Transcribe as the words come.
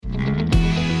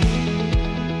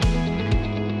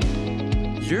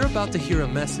You're about to hear a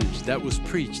message that was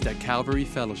preached at Calvary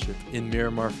Fellowship in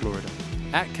Miramar, Florida.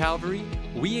 At Calvary,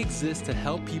 we exist to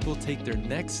help people take their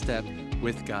next step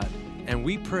with God. And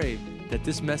we pray that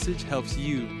this message helps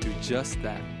you do just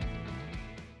that.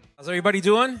 How's everybody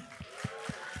doing?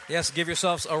 Yes, give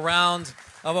yourselves a round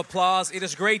of applause. It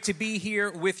is great to be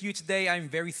here with you today. I'm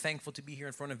very thankful to be here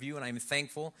in front of you, and I'm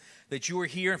thankful that you are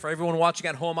here. And for everyone watching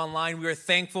at home online, we are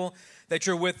thankful that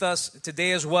you're with us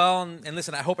today as well. And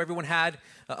listen, I hope everyone had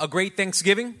a great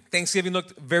Thanksgiving. Thanksgiving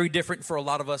looked very different for a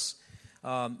lot of us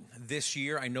this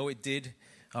year. I know it did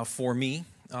for me.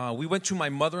 We went to my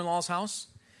mother-in-law's house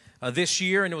this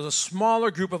year, and it was a smaller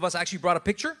group of us. I actually brought a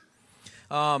picture.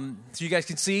 So you guys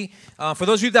can see. For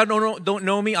those of you that don't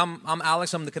know me, I'm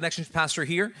Alex. I'm the Connections pastor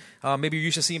here. Maybe you're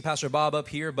used to seeing Pastor Bob up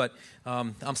here, but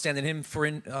I'm standing in for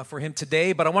him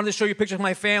today. But I wanted to show you a picture of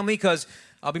my family because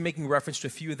I'll be making reference to a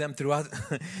few of them throughout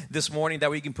this morning. That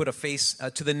way you can put a face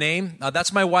to the name.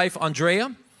 That's my wife,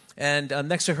 Andrea. And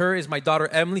next to her is my daughter,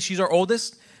 Emily. She's our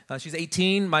oldest. She's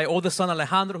 18. My oldest son,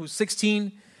 Alejandro, who's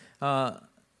 16.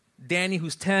 Danny,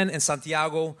 who's 10, and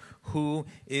Santiago, who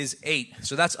is 8.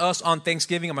 So that's us on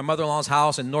Thanksgiving at my mother-in-law's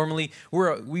house. And normally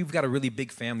we've got a really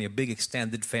big family, a big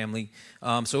extended family.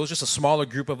 So it was just a smaller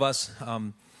group of us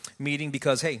meeting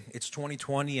because, hey, it's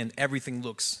 2020 and everything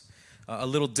looks a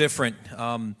little different.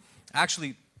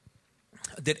 Actually,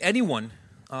 did anyone,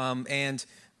 and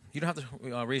you don't have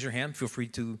to raise your hand, feel free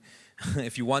to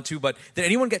if you want to, but did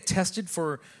anyone get tested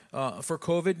for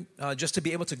COVID just to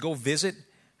be able to go visit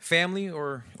family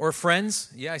or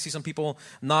friends? Yeah, I see some people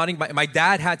nodding. My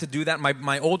dad had to do that.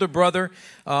 My older brother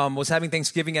was having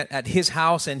Thanksgiving at his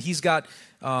house, and he's got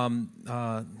 2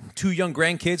 young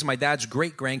grandkids, my dad's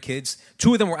great grandkids.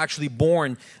 2 of them were actually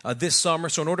born this summer.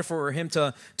 So in order for him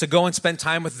to go and spend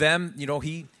time with them, you know,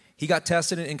 he got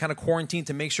tested and kind of quarantined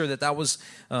to make sure that was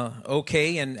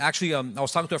okay. And actually, I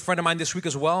was talking to a friend of mine this week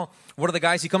as well. One of the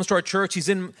guys, he comes to our church. He's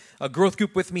in a growth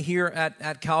group with me here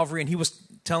at Calvary, and he was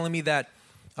telling me that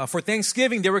for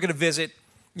Thanksgiving, they were going to visit,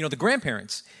 the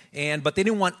grandparents. But they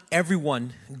didn't want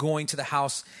everyone going to the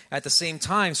house at the same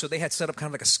time. So they had set up kind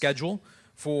of like a schedule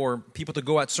for people to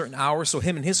go at certain hours. So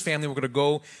him and his family were going to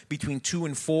go between 2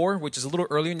 and 4, which is a little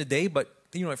earlier in the day, but,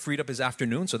 it freed up his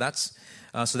afternoon. So that's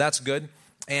good.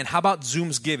 And how about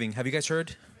Zoomsgiving? Have you guys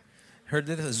heard of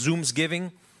this?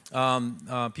 Zoomsgiving.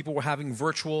 People were having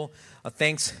virtual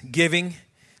Thanksgiving.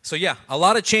 So yeah, a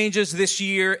lot of changes this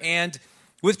year, and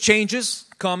with changes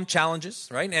come challenges,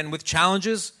 right? And with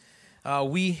challenges,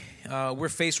 we're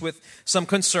faced with some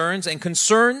concerns. And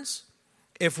concerns,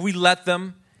 if we let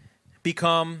them,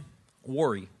 become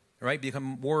worry, right?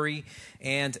 Become worry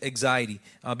and anxiety.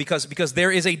 Because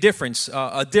there is a difference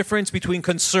between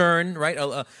concern, right?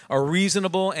 A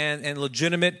reasonable and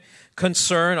legitimate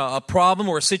concern, a problem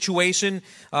or a situation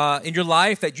in your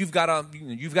life that you've got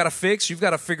to fix, you've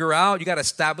got to figure out, you got to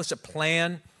establish a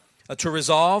plan to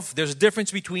resolve. There's a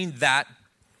difference between that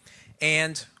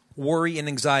and worry and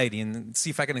anxiety. And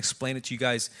see if I can explain it to you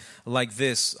guys like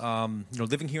this.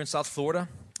 Living here in South Florida,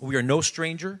 we are no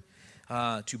stranger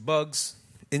to bugs,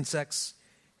 insects,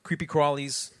 creepy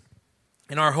crawlies.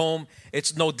 In our home,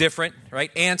 it's no different,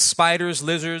 right? Ants, spiders,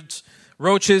 lizards,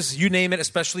 roaches, you name it,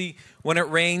 especially when it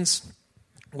rains,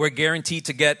 we're guaranteed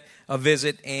to get a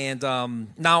visit. And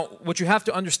now what you have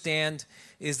to understand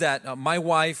is that my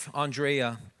wife,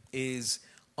 Andrea, is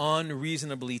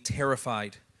unreasonably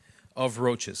terrified of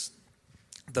roaches.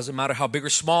 It doesn't matter how big or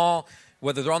small,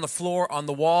 whether they're on the floor, on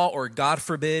the wall, or God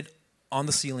forbid, on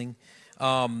the ceiling.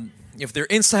 If they're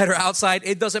inside or outside,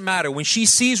 it doesn't matter. When she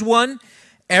sees one,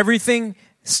 everything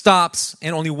stops,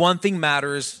 and only one thing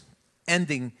matters: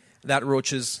 ending that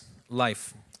roach's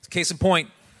life. Case in point,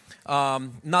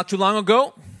 not too long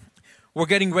ago, we're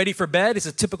getting ready for bed. It's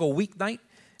a typical weeknight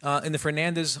in the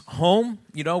Fernandez home.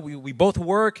 We both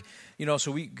work,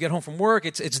 so we get home from work.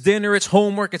 It's dinner, it's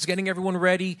homework, it's getting everyone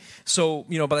ready. So,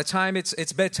 by the time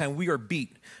it's bedtime, we are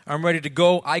beat. I'm ready to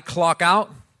go. I clock out.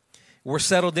 We're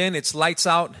settled in. It's lights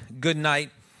out. Good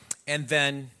night. And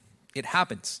then it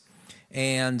happens.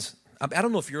 And I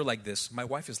don't know if you're like this. My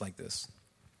wife is like this.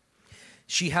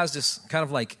 She has this kind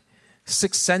of like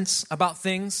sixth sense about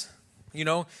things.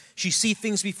 She sees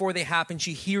things before they happen.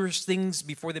 She hears things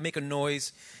before they make a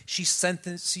noise. She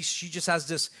just has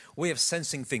this way of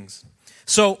sensing things.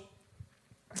 So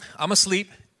I'm asleep,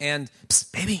 and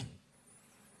psst, baby,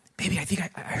 I think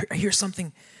I hear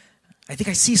something. I think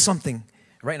I see something.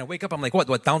 Right? And I wake up, I'm like,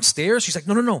 what, downstairs? She's like,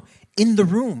 no, in the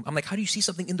room. I'm like, how do you see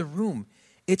something in the room?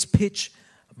 It's pitch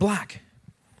black.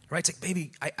 Right? It's like,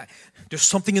 baby, there's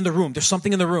something in the room. There's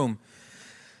something in the room.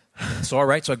 So, all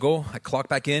right, so I clock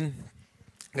back in.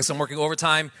 I guess I'm working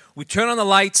overtime. We turn on the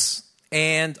lights,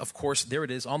 And, of course, there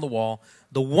it is on the wall.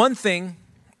 The one thing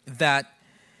that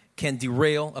can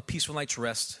derail a peaceful night's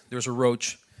rest, there's a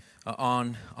roach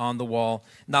on the wall.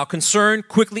 Now, concern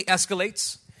quickly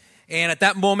escalates. And at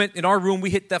that moment, in our room, we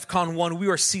hit DEFCON 1. We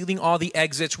are sealing all the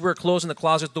exits. We are closing the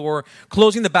closet door,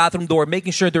 closing the bathroom door,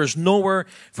 making sure there's nowhere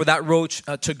for that roach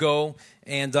to go.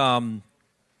 And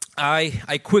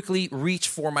I quickly reach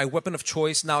for my weapon of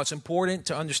choice. Now, it's important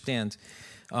to understand,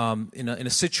 in a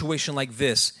situation like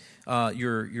this,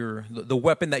 the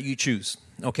weapon that you choose.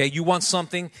 Okay, you want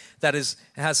something that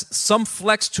has some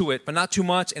flex to it, but not too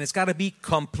much, and it's got to be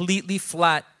completely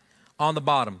flat on the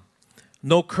bottom.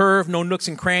 No curve, no nooks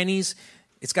and crannies.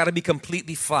 It's got to be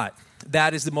completely flat.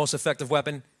 That is the most effective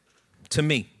weapon to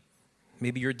me.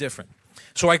 Maybe you're different.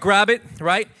 So I grab it,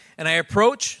 right, and I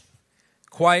approach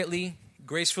quietly,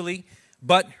 gracefully,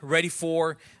 but ready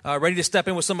to step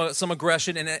in with some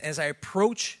aggression. And as I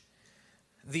approach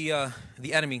the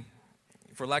enemy,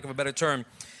 for lack of a better term,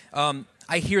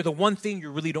 I hear the one thing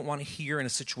you really don't want to hear in a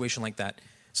situation like that.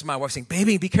 So my wife saying,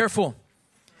 "Baby, be careful.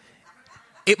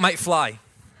 It might fly."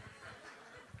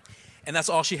 And that's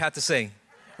all she had to say,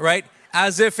 right?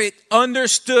 As if it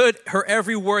understood her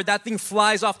every word. That thing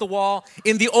flies off the wall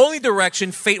in the only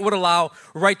direction fate would allow,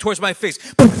 right towards my face.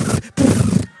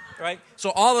 Right? So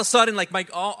all of a sudden, like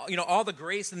all the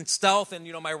grace and stealth and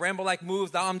my Rambo-like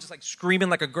moves, now I'm just like screaming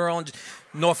like a girl. And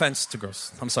no offense to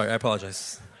girls. I'm sorry, I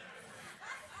apologize.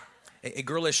 A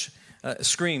girlish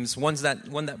screams, one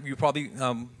that you probably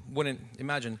wouldn't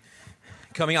imagine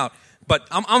coming out. But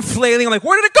I'm flailing. I'm like,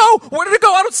 where did it go? Where did it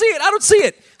go? I don't see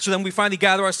it. So then we finally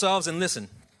gather ourselves and listen.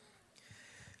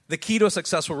 The key to a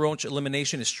successful roach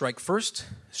elimination is strike first,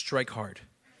 strike hard.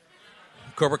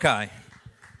 Cobra Kai.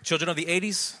 Children of the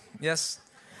 80s? Yes?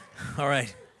 All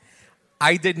right.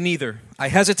 I did neither. I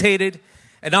hesitated.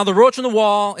 And now the roach on the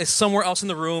wall is somewhere else in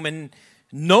the room. And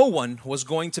no one was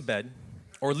going to bed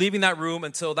or leaving that room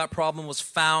until that problem was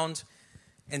found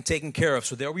and taken care of.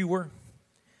 So there we were.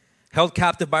 Held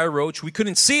captive by a roach. We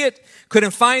couldn't see it,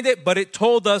 couldn't find it, but it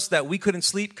told us that we couldn't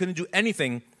sleep, couldn't do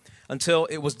anything until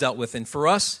it was dealt with. And for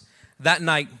us, that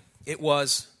night, it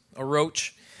was a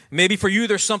roach. Maybe for you,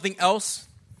 there's something else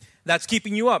that's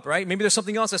keeping you up, right? Maybe there's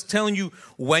something else that's telling you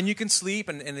when you can sleep,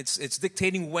 and it's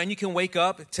dictating when you can wake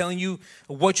up, telling you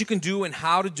what you can do and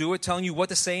how to do it, telling you what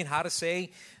to say and how to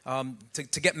say,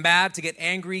 to get mad, to get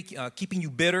angry, keeping you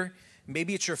bitter.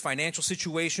 Maybe it's your financial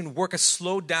situation. Work has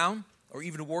slowed down. Or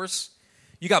even worse,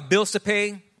 you got bills to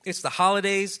pay, it's the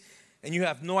holidays, and you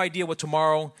have no idea what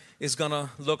tomorrow is going to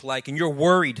look like, and you're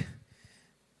worried.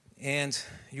 And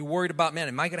you're worried about, man,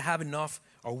 am I going to have enough?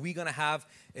 Are we going to have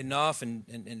enough? And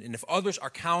if others are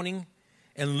counting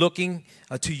and looking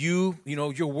to you,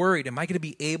 you're worried. Am I going to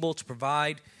be able to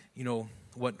provide,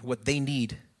 what they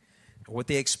need or what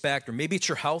they expect? Or maybe it's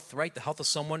your health, right? The health of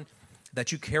someone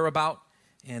that you care about,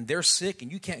 and they're sick,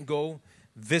 and you can't go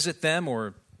visit them,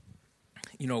 or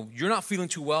you're not feeling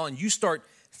too well, and you start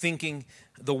thinking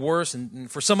the worst.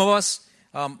 And for some of us,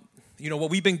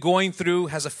 what we've been going through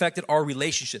has affected our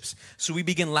relationships. So we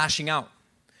begin lashing out,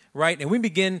 right? And we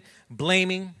begin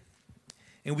blaming,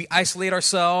 and we isolate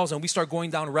ourselves, and we start going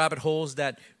down rabbit holes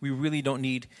that we really don't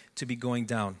need to be going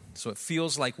down. So it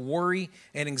feels like worry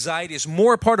and anxiety is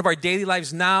more a part of our daily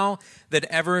lives now than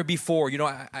ever before.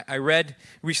 I read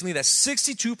recently that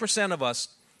 62% of us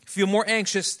feel more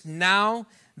anxious now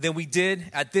than we did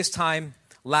at this time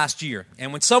last year.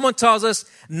 And when someone tells us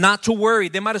not to worry,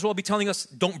 they might as well be telling us,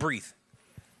 don't breathe.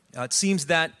 It seems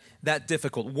that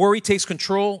difficult. Worry takes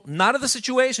control, not of the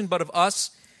situation, but of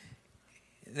us.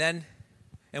 And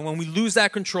when we lose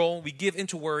that control, we give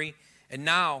into worry, and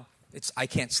now it's I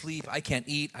can't sleep, I can't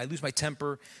eat, I lose my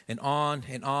temper, and on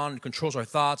and on. It controls our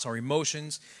thoughts, our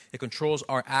emotions. It controls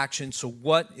our actions. So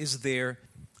what is there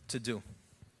to do?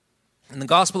 In the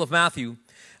Gospel of Matthew,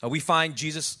 we find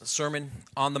Jesus' Sermon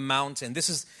on the Mount, and this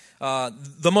is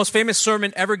the most famous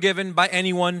sermon ever given by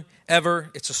anyone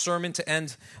ever. It's a sermon to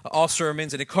end all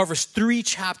sermons, and it covers 3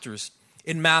 chapters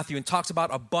in Matthew and talks about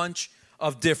a bunch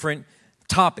of different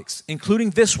topics,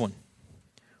 including this one,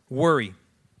 worry.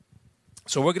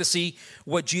 So we're going to see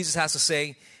what Jesus has to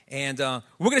say, and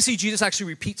we're going to see Jesus actually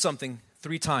repeat something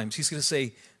 3 times. He's going to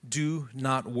say, do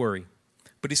not worry,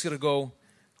 but he's going to go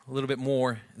a little bit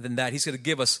more than that. He's going to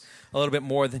give us a little bit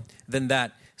more than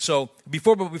that. So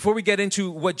before we get into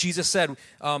what Jesus said,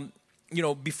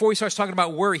 before he starts talking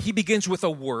about worry, he begins with a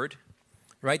word,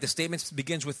 right? The statement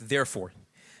begins with therefore.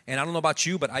 And I don't know about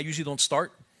you, but I usually don't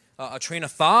start a train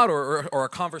of thought or a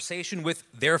conversation with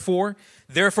therefore.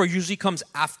 Therefore usually comes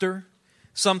after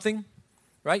something.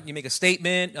 right? You make a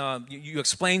statement, you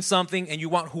explain something, and you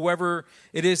want whoever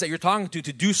it is that you're talking to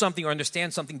do something or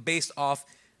understand something based off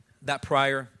that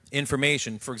prior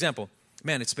information. For example,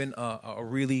 man, it's been a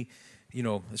really,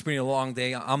 it's been a long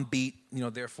day. I'm beat,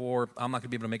 therefore I'm not going to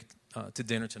be able to make it to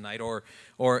dinner tonight. Or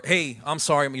hey, I'm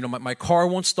sorry, my car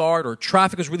won't start, or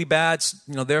traffic is really bad,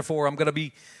 therefore I'm going to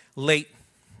be late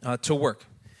to work.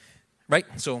 Right?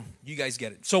 So you guys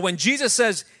get it. So when Jesus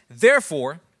says,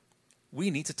 therefore, we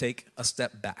need to take a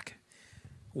step back.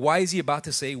 Why is he about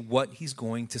to say what he's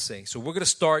going to say? So we're going to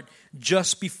start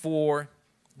just before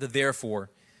the therefore,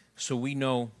 so we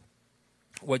know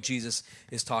what Jesus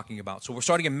is talking about. So we're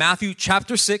starting in Matthew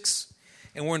chapter 6,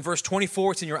 and we're in verse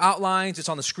 24. It's in your outlines. It's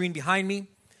on the screen behind me.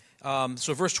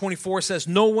 So verse 24 says,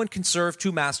 no one can serve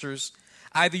two masters.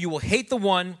 Either you will hate the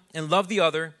one and love the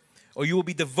other, or you will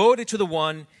be devoted to the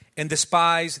one and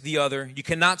despise the other. You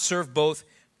cannot serve both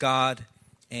God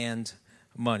and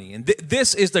money. And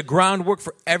this is the groundwork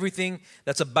for everything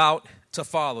that's about to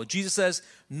follow. Jesus says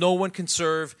no one can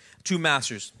serve two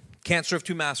masters. Can't serve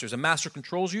two masters. A master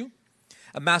controls you.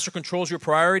 A master controls your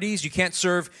priorities. You can't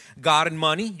serve God in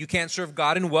money. You can't serve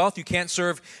God in wealth. You can't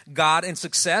serve God in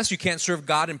success. You can't serve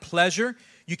God in pleasure.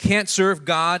 You can't serve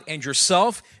God and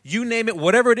yourself. You name it,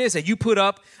 whatever it is that you put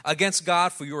up against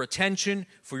God for your attention,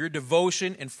 for your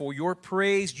devotion, and for your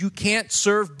praise, you can't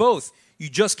serve both. You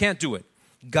just can't do it.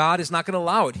 God is not going to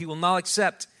allow it. He will not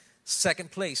accept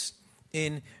second place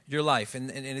in your life. And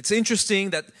it's interesting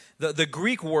that the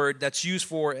Greek word that's used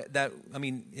for that,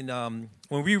 when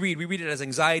we read it as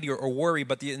anxiety or worry,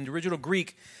 but in the original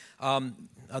Greek,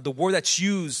 the word that's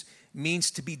used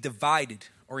means to be divided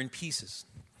or in pieces.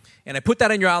 And I put that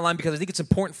in your outline because I think it's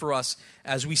important for us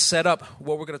as we set up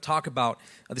what we're going to talk about,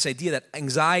 this idea that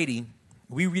anxiety,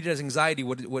 we read it as anxiety.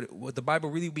 What the Bible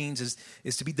really means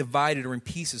is to be divided or in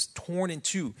pieces, torn in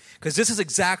two. Because this is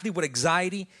exactly what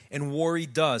anxiety and worry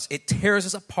does. It tears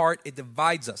us apart. It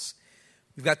divides us.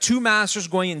 We've got two masters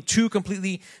going in two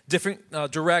completely different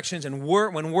directions. And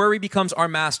when worry becomes our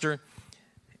master,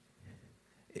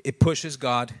 it pushes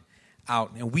God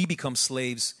out. And we become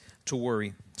slaves to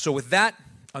worry. So with that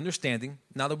understanding,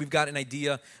 now that we've got an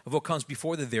idea of what comes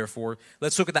before the therefore,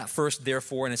 let's look at that first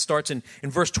therefore, and it starts in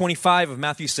verse 25 of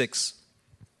Matthew 6.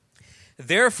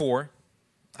 Therefore,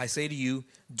 I say to you,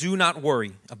 do not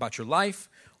worry about your life,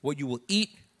 what you will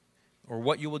eat or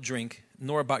what you will drink,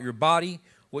 nor about your body,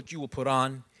 what you will put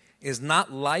on. Is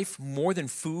not life more than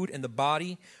food, and the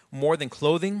body more than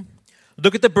clothing?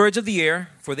 Look at the birds of the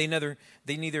air, for they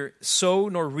neither sow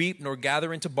nor reap nor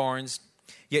gather into barns,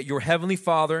 yet your heavenly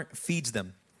Father feeds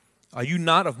them. Are you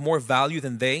not of more value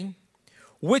than they?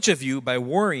 Which of you, by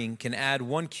worrying, can add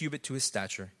 1 cubit to his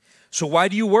stature? So why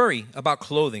do you worry about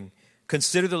clothing?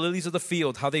 Consider the lilies of the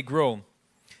field, how they grow.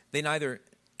 They neither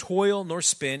toil nor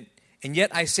spin. And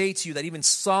yet I say to you that even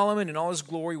Solomon in all his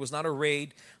glory was not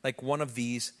arrayed like one of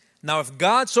these. Now if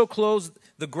God so clothes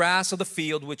the grass of the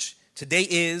field, which today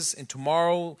is and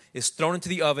tomorrow is thrown into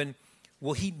the oven,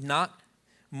 will he not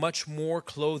much more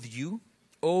clothe you,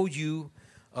 O you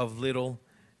of little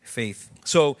faith?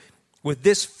 So with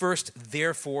this first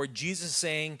therefore, Jesus is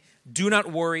saying, do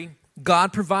not worry.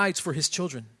 God provides for his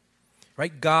children,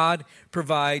 right? God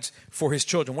provides for his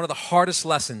children. One of the hardest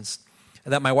lessons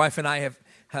that my wife and I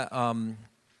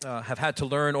have had to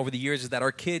learn over the years is that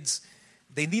our kids,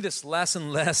 they need us less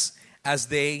and less as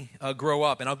they grow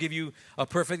up. And I'll give you a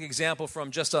perfect example from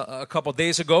just a couple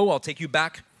days ago. I'll take you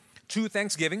back to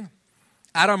Thanksgiving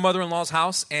at our mother-in-law's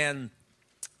house, and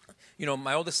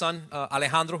my oldest son,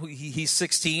 Alejandro, he's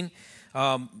 16. We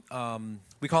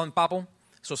call him Papo.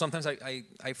 So sometimes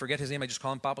I forget his name. I just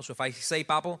call him Papo. So if I say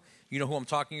Papo, you know who I'm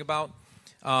talking about.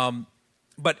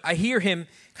 But I hear him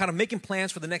kind of making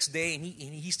plans for the next day, and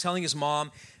he's telling his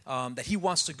mom that he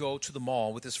wants to go to the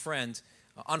mall with his friend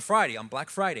on Friday, on Black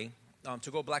Friday,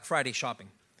 to go Black Friday shopping.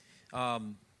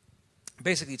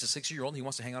 Basically, it's a 6-year-old. He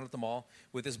wants to hang out at the mall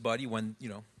with his buddy when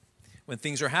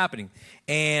things are happening.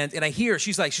 And I hear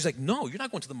she's like, no, you're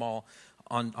not going to the mall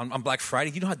on Black Friday.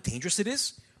 Do you know how dangerous it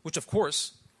is? Which, of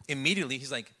course, immediately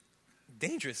he's like,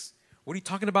 dangerous? What are you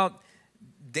talking about?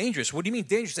 Dangerous? What do you mean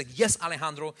dangerous? Like, yes,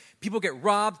 Alejandro, people get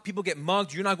robbed, people get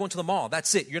mugged. You're not going to the mall.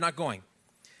 That's it. You're not going.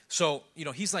 So,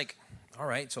 he's like, all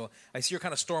right. So I see her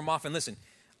kind of storm off. And listen,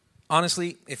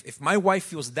 honestly, if my wife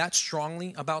feels that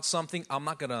strongly about something, I'm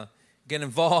not going to get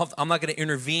involved. I'm not going to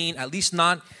intervene, at least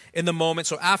not in the moment.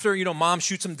 So after, mom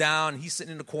shoots him down, he's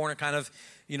sitting in the corner kind of,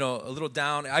 a little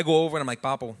down. I go over and I'm like,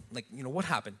 Papo, what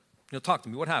happened? Talk to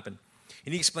me. What happened?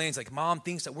 And he explains, mom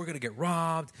thinks that we're going to get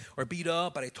robbed or beat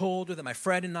up, but I told her that my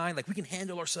friend and I, we can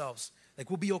handle ourselves.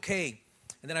 We'll be okay.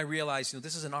 And then I realized,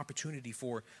 this is an opportunity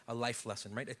for a life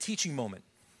lesson, right? A teaching moment.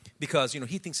 because,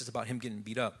 he thinks it's about him getting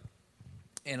beat up.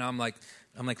 And I'm like,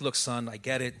 look, son, I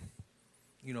get it.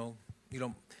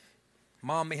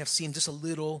 Mom may have seemed just a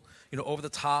little, over the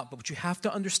top, but what you have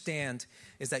to understand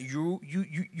is that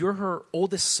you're her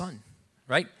oldest son,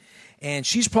 right? And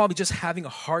she's probably just having a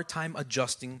hard time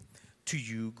adjusting to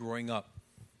you growing up.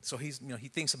 So he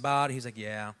thinks about it. He's like,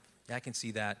 yeah, I can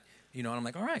see that. And I'm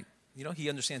like, all right. He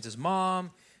understands his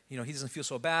mom. He doesn't feel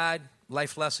so bad.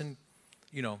 Life lesson,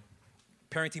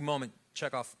 parenting moment,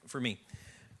 check off for me.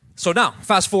 So now,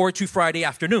 fast forward to Friday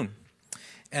afternoon.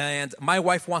 And my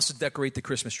wife wants to decorate the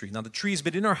Christmas tree. Now, the tree's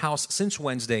been in our house since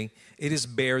Wednesday. It is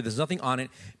bare. There's nothing on it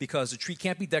because the tree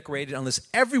can't be decorated unless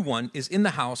everyone is in the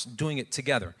house doing it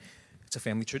together. It's a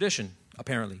family tradition,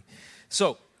 apparently.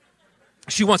 So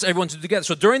she wants everyone to do it together.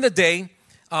 So during the day,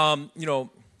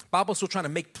 Bob was still trying to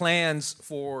make plans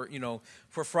for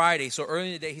Friday. So early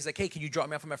in the day, he's like, hey, can you drop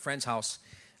me off at my friend's house?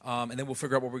 And then we'll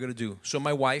figure out what we're going to do. So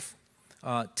my wife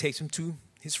takes him to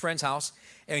his friend's house.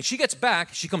 And when she gets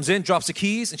back, she comes in, drops the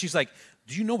keys, and she's like,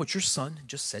 do you know what your son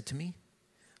just said to me?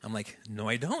 I'm like, no,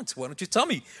 I don't. Why don't you tell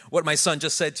me what my son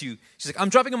just said to you? She's like, I'm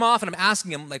dropping him off, and I'm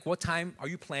asking him, like, what time are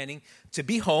you planning to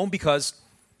be home? Because,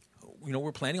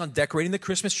 we're planning on decorating the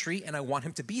Christmas tree, and I want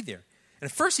him to be there. And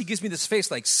at first, he gives me this face,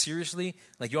 like, seriously?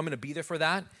 Like, you want me to be there for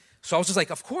that? So I was just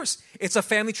like, of course. It's a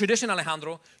family tradition,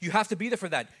 Alejandro. You have to be there for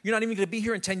that. You're not even going to be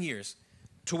here in 10 years.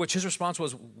 To which his response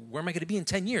was, where am I going to be in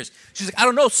 10 years? She's like, I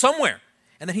don't know, somewhere.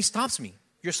 And then he stops me.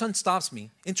 Your son stops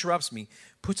me, interrupts me,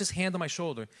 puts his hand on my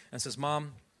shoulder, and says,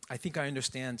 Mom, I think I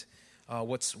understand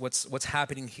what's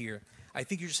happening here. I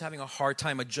think you're just having a hard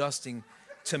time adjusting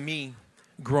to me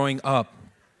growing up.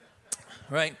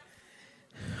 Right?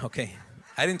 Okay.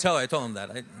 I didn't tell her. I told him that.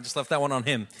 I just left that one on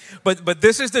him. But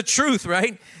this is the truth,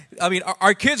 right? I mean,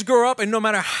 our kids grow up, and no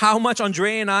matter how much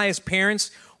Andre and I as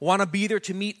parents want to be there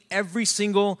to meet every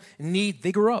single need,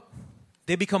 they grow up.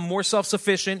 They become more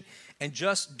self-sufficient and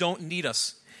just don't need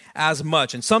us as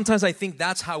much. And sometimes I think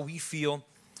that's how we feel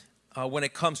when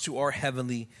it comes to our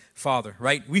Heavenly Father,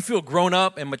 right? We feel grown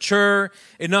up and mature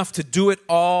enough to do it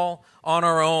all on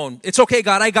our own. It's okay,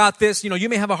 God, I got this. You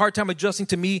may have a hard time adjusting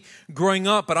to me growing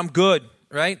up, but I'm good,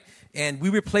 right? And we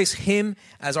replace Him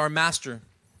as our master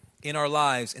in our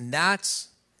lives. And that's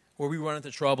where we run into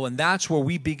trouble. And that's where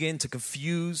we begin to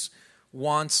confuse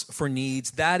wants for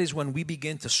needs. That is when we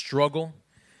begin to struggle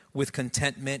with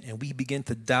contentment and we begin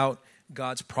to doubt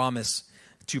God's promise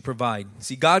to provide.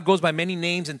 See, God goes by many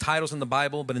names and titles in the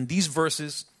Bible, but in these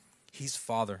verses, He's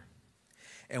Father.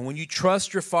 And when you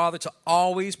trust your Father to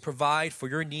always provide for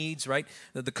your needs, right?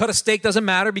 The cut of steak doesn't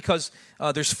matter because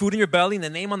there's food in your belly, and the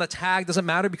name on the tag doesn't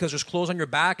matter because there's clothes on your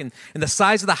back, and the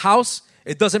size of the house,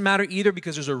 it doesn't matter either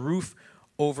because there's a roof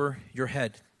over your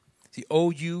head. The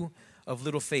OU of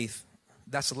little faith.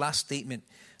 That's the last statement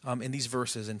in these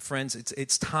verses. And friends,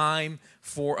 it's time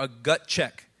for a gut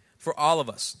check for all of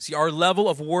us. See, our level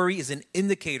of worry is an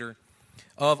indicator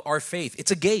of our faith.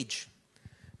 It's a gauge,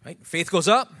 right? Faith goes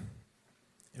up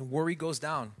and worry goes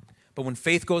down. But when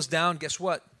faith goes down, guess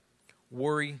what?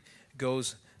 Worry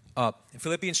goes up. In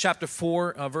Philippians chapter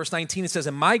 4, verse 19, it says,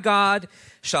 and my God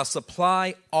shall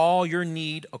supply all your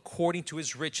need according to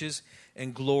His riches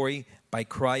and glory by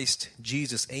Christ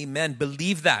Jesus. Amen.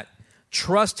 Believe that.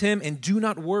 Trust Him and do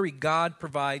not worry. God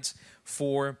provides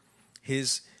for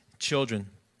His children.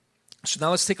 So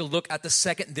now let's take a look at the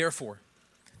second therefore.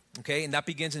 Okay, and that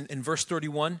begins in verse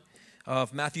 31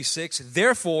 of Matthew 6.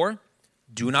 Therefore,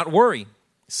 do not worry,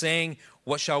 saying,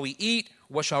 what shall we eat?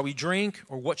 What shall we drink?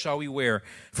 Or what shall we wear?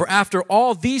 For after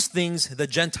all these things the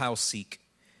Gentiles seek.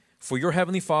 For your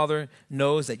heavenly Father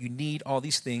knows that you need all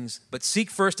these things. But seek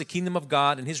first the kingdom of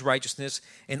God and His righteousness,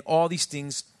 and all these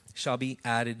things shall be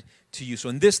added to you. So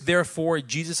in this, therefore,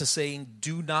 Jesus is saying,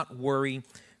 do not worry,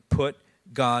 put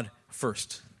God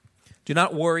first. Do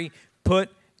not worry, put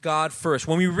God first.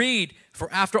 When we read,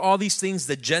 for after all these things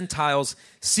the Gentiles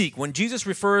seek. When Jesus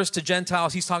refers to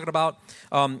Gentiles, He's talking about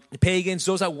pagans,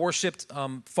 those that worshipped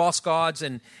false gods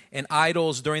and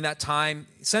idols during that time.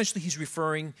 Essentially, He's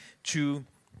referring to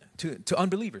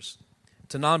unbelievers,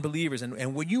 to non-believers.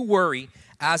 And when you worry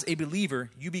as a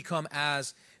believer, you become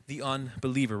as the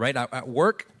unbeliever, right? At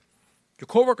work, your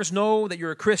coworkers know that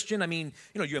you're a Christian. I mean,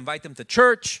 you invite them to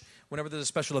church. Whenever there's a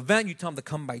special event, you tell them to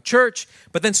come by church.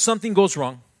 But then something goes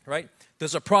wrong, right?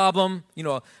 There's a problem.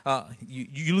 You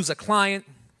lose a client.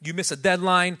 You miss a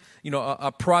deadline.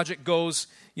 A project goes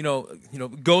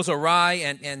awry,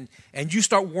 and you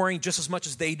start worrying just as much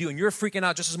as they do, and you're freaking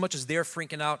out just as much as they're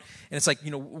freaking out. And it's like,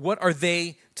 what are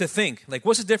they to think? Like,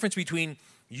 what's the difference between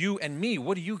you and me?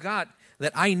 What do you got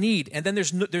that I need? And then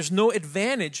there's no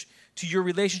advantage to your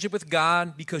relationship with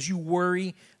God because you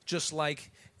worry just like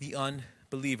the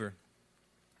unbeliever.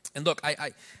 And look,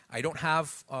 I don't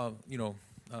have,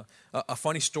 a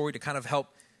funny story to kind of help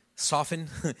soften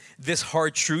this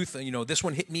hard truth. This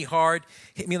one hit me hard,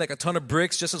 hit me like a ton of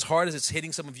bricks, just as hard as it's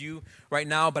hitting some of you right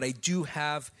now. But I do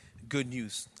have good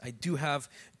news. I do have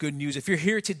good news. If you're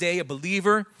here today, a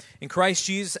believer in Christ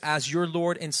Jesus as your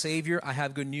Lord and Savior, I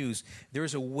have good news. There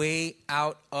is a way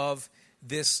out of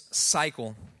this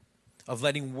cycle of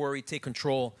letting worry take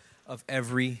control of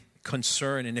every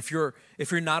concern. And if you're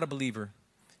not a believer,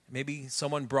 maybe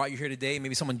someone brought you here today,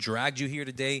 maybe someone dragged you here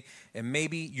today, and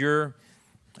maybe you're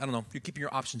keeping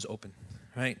your options open,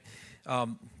 right?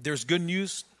 There's good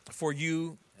news for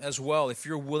you as well if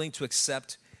you're willing to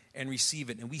accept and receive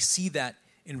it. And we see that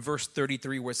in verse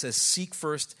 33 where it says, seek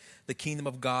first the kingdom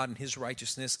of God and his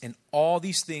righteousness, and all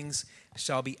these things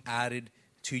shall be added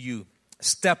to you.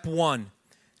 Step one,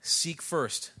 seek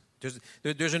first.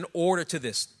 There's an order to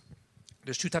this.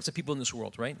 There's two types of people in this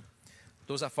world, right?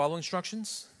 Those that follow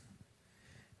instructions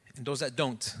and those that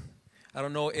don't. I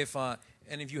don't know if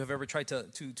any of you have ever tried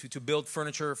to build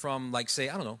furniture from, like, say,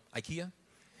 IKEA,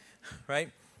 right?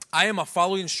 I am a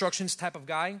follow instructions type of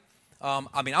guy.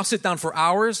 I'll sit down for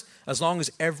hours as long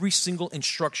as every single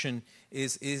instruction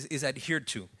is adhered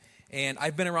to. And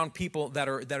I've been around people that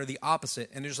are the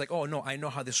opposite, and they're just like, oh, no, I know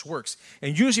how this works.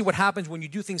 And usually what happens when you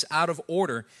do things out of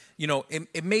order,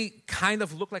 it may kind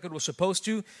of look like it was supposed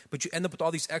to, but you end up with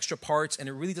all these extra parts, and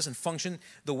it really doesn't function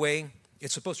the way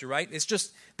it's supposed to, right?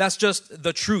 That's just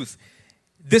the truth.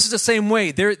 This is the same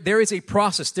way. There is a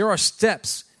process. There are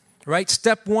steps, right?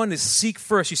 Step one is seek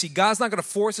first. You see, God's not going to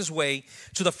force his way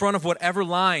to the front of whatever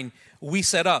line we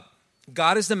set up.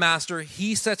 God is the master.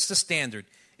 He sets the standard.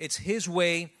 It's his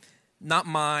way, not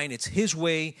mine. It's his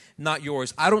way, not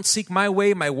yours. I don't seek my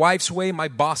way, my wife's way, my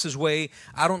boss's way.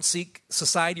 I don't seek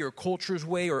society or culture's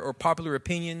way or popular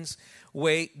opinions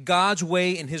way. God's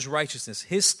way and his righteousness,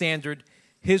 his standard,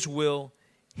 his will,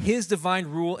 his divine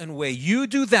rule and way. You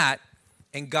do that,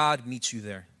 and God meets you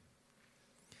there.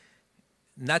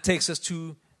 And that takes us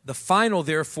to the final,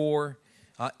 therefore,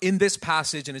 in this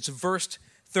passage, and it's verse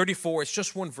 34. It's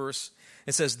just one verse.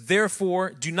 It says,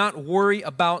 therefore, do not worry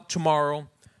about tomorrow,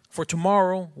 for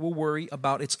tomorrow will worry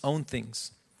about its own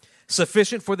things.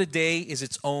 Sufficient for the day is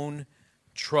its own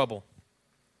trouble.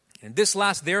 And this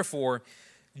last therefore,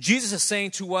 Jesus is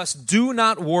saying to us, do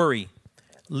not worry,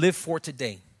 live for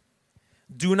today.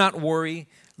 Do not worry,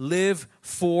 live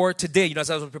for today. As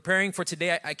I was preparing for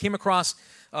today, I came across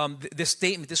this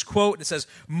statement, this quote. It says,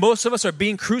 most of us are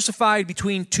being crucified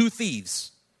between two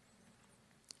thieves,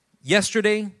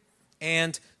 yesterday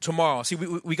and tomorrow. See,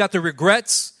 we got the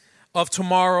regrets of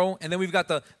tomorrow, and then we've got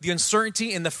the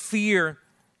uncertainty and the fear.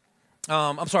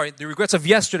 The regrets of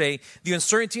yesterday, the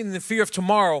uncertainty and the fear of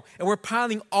tomorrow, and we're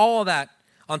piling all of that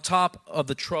on top of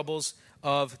the troubles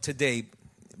of today.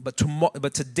 But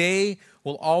today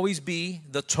will always be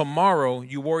the tomorrow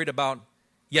you worried about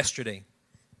yesterday.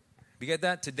 You get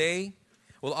that? Today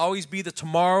will always be the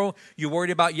tomorrow you worried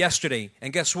about yesterday.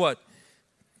 And guess what?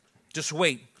 Just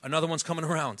wait. Another one's coming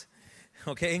around.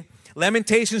 Okay?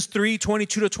 Lamentations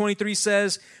 3:22-23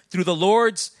 says, through the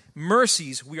Lord's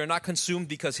mercies we are not consumed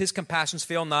because his compassions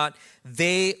fail not.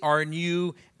 They are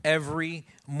new every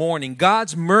morning.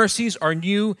 God's mercies are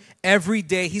new every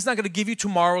day. He's not going to give you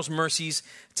tomorrow's mercies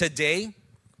today.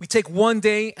 We take one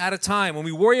day at a time. When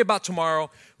we worry about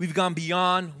tomorrow, we've gone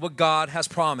beyond what God has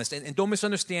promised. And don't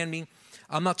misunderstand me.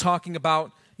 I'm not talking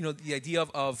about the idea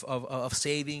of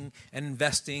saving and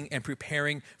investing and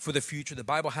preparing for the future. The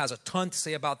Bible has a ton to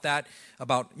say about that,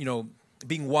 about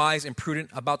being wise and prudent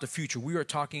about the future. We are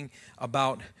talking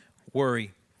about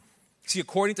worry. See,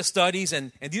 according to studies,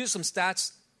 and these are some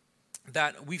stats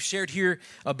that we've shared here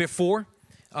before,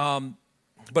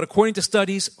 but according to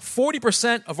studies,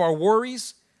 40% of our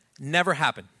worries never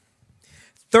happen.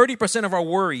 30% of our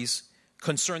worries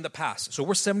concern the past. So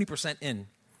we're 70% in.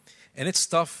 And it's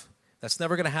stuff that's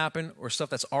never going to happen or stuff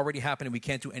that's already happened and we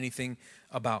can't do anything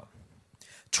about.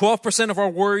 12% of our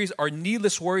worries are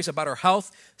needless worries about our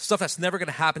health, stuff that's never going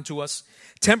to happen to us.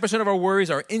 10% of our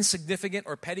worries are insignificant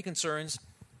or petty concerns.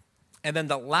 And then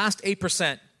the last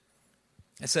 8%,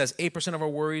 it says 8% of our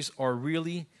worries are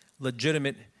really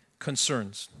legitimate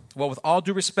concerns. Well, with all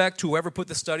due respect to whoever put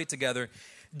the study together,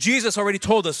 Jesus already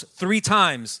told us 3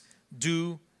 times,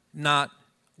 do not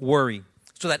worry.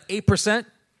 So that 8%,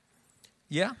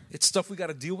 yeah, it's stuff we got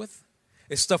to deal with.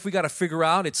 It's stuff we got to figure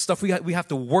out. It's stuff we have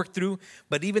to work through.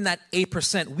 But even that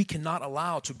 8%, we cannot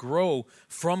allow to grow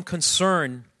from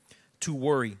concern to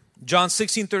worry. John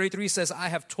 16:33 says, I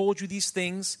have told you these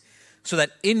things so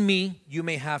that in me you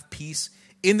may have peace.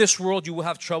 In this world you will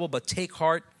have trouble, but take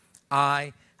heart,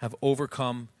 I have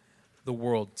overcome the the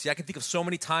world. See, I can think of so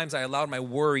many times I allowed my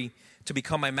worry to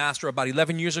become my master. About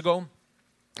 11 years ago,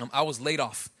 I was laid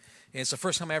off. And it's the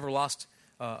first time I ever lost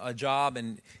a job.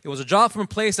 And it was a job from a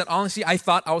place that honestly I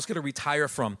thought I was going to retire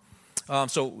from.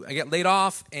 So I get laid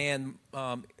off, and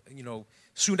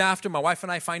soon after, my wife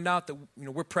and I find out that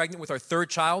we're pregnant with our third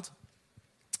child.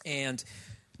 And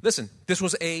listen, this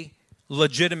was a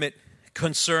legitimate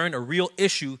concern, a real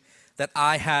issue that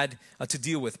I had to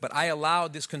deal with. But I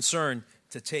allowed this concern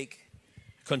to take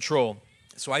control.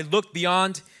 So I looked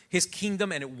beyond his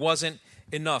kingdom, and it wasn't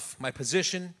enough. My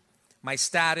position, my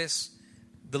status,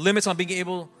 the limits on being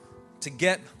able to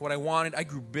get what I wanted, I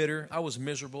grew bitter. I was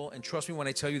miserable. And trust me when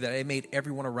I tell you that I made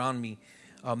everyone around me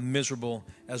miserable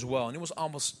as well. And it was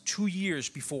almost 2 years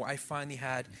before I finally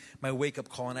had my wake-up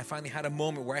call, and I finally had a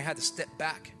moment where I had to step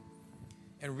back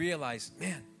and realize,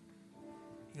 man,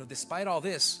 despite all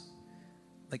this,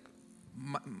 like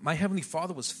my Heavenly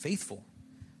Father was faithful.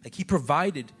 Like He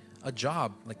provided a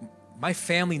job. Like my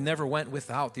family never went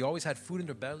without. They always had food in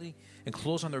their belly and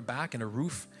clothes on their back and a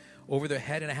roof over their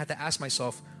head. And I had to ask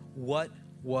myself, what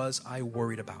was I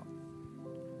worried about?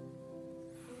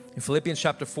 In Philippians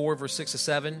chapter 4, verse 6 to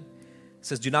 7, it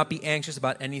says, "Do not be anxious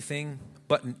about anything,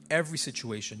 but in every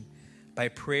situation, by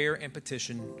prayer and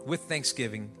petition, with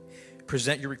thanksgiving,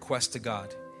 present your requests to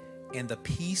God. And the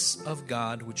peace of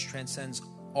God, which transcends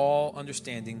all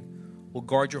understanding, will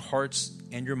guard your hearts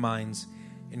and your minds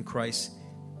in Christ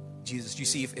Jesus." You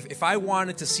see, if I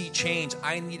wanted to see change,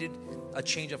 I needed a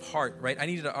change of heart, right? I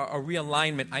needed a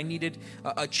realignment. I needed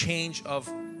a change of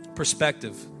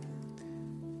perspective.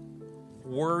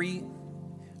 Worry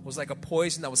was like a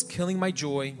poison that was killing my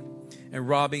joy and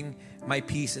robbing my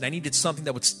peace. And I needed something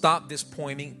that would stop this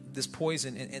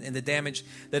poison and the damage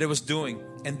that it was doing.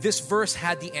 And this verse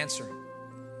had the answer.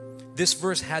 This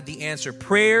verse had the answer.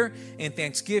 Prayer and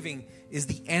thanksgiving is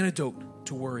the antidote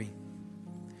to worry.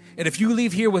 And if you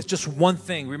leave here with just one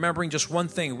thing, remembering just one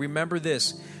thing, remember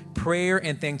this: prayer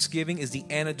and thanksgiving is the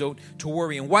antidote to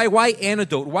worry. And why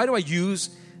antidote? Why do I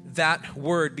use that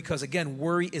word? Because again,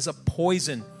 worry is a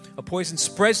poison. A poison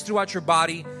spreads throughout your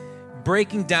body,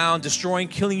 breaking down, destroying,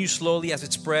 killing you slowly as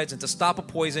it spreads. And to stop a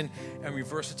poison and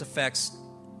reverse its effects,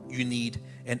 you need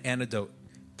an antidote.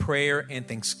 Prayer and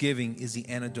thanksgiving is the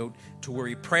antidote to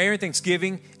worry. Prayer and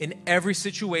thanksgiving in every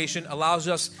situation allows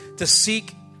us to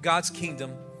seek God's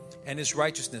kingdom and His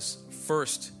righteousness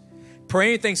first.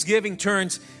 Prayer and thanksgiving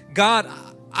turns, God,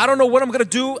 I don't know what I'm going to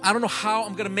do. I don't know how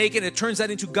I'm going to make it. It turns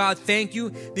that into, God, thank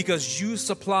you because you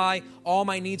supply all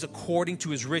my needs according to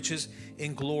His riches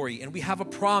in glory. And we have a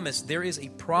promise. There is a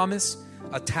promise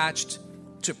attached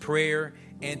to prayer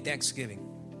and thanksgiving.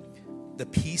 The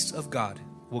peace of God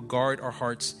will guard our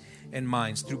hearts and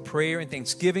minds. Through prayer and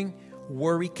thanksgiving,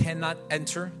 worry cannot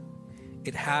enter.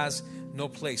 It has no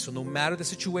place. So no matter the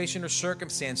situation or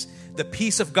circumstance, the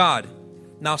peace of God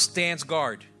now stands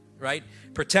guard, right?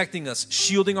 Protecting us,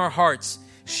 shielding our hearts,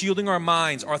 shielding our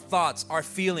minds, our thoughts, our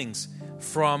feelings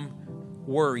from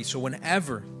worry. So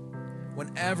whenever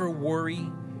worry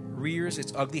rears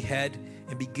its ugly head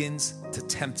and begins to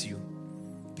tempt you,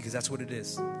 because that's what it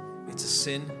is. It's a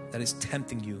sin that is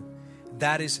tempting you.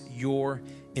 That is your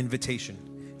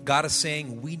invitation. God is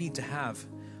saying we need to have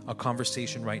a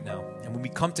conversation right now. And when we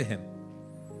come to Him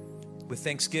with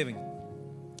thanksgiving,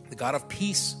 the God of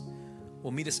peace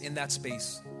will meet us in that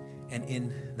space and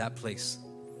in that place.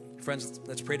 Friends,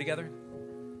 let's pray together.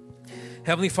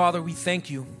 Heavenly Father, we thank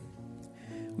you.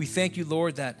 We thank you,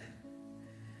 Lord, that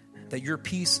your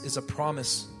peace is a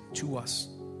promise to us.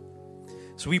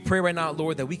 So we pray right now,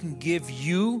 Lord, that we can give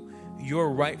you your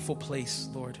rightful place,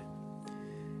 Lord.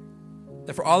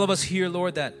 That for all of us here,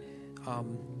 Lord, that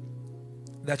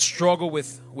struggle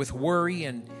with worry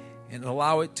and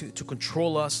allow it to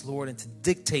control us, Lord, and to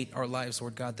dictate our lives,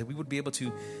 Lord God, that we would be able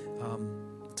to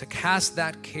cast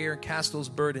that care, cast those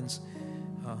burdens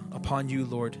upon you,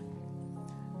 Lord.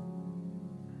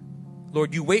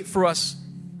 Lord, you wait for us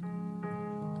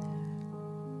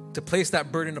to place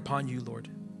that burden upon you, Lord,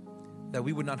 that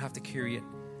we would not have to carry it.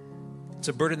 It's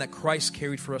a burden that Christ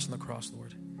carried for us on the cross,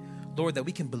 Lord. Lord, that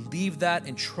we can believe that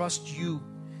and trust you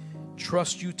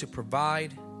to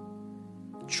provide,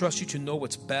 trust you to know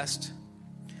what's best,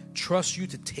 trust you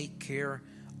to take care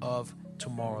of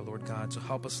tomorrow, Lord God. So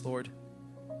help us, Lord,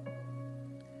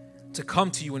 to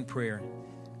come to you in prayer,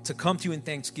 to come to you in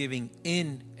thanksgiving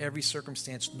in every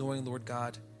circumstance, knowing, Lord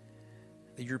God,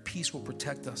 that your peace will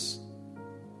protect us.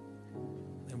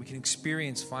 And we can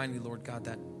experience finally, Lord God,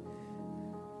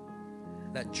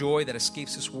 that joy that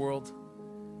escapes this world,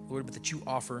 Lord, but that you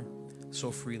offer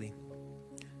so freely.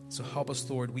 So help us,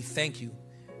 Lord. We thank you.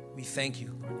 We thank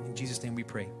you. In Jesus' name we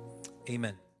pray.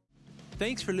 Amen.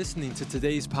 Thanks for listening to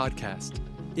today's podcast.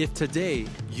 If today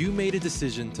you made a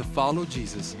decision to follow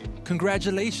Jesus,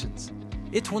 congratulations.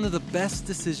 It's one of the best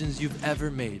decisions you've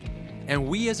ever made. And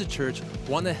we as a church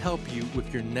want to help you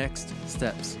with your next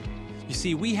steps. You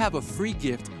see, we have a free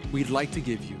gift we'd like to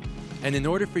give you. And in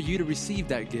order for you to receive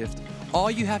that gift,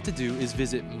 all you have to do is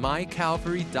visit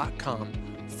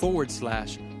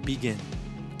mycalvary.com/begin.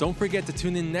 Don't forget to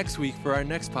tune in next week for our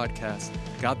next podcast.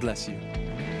 God bless you.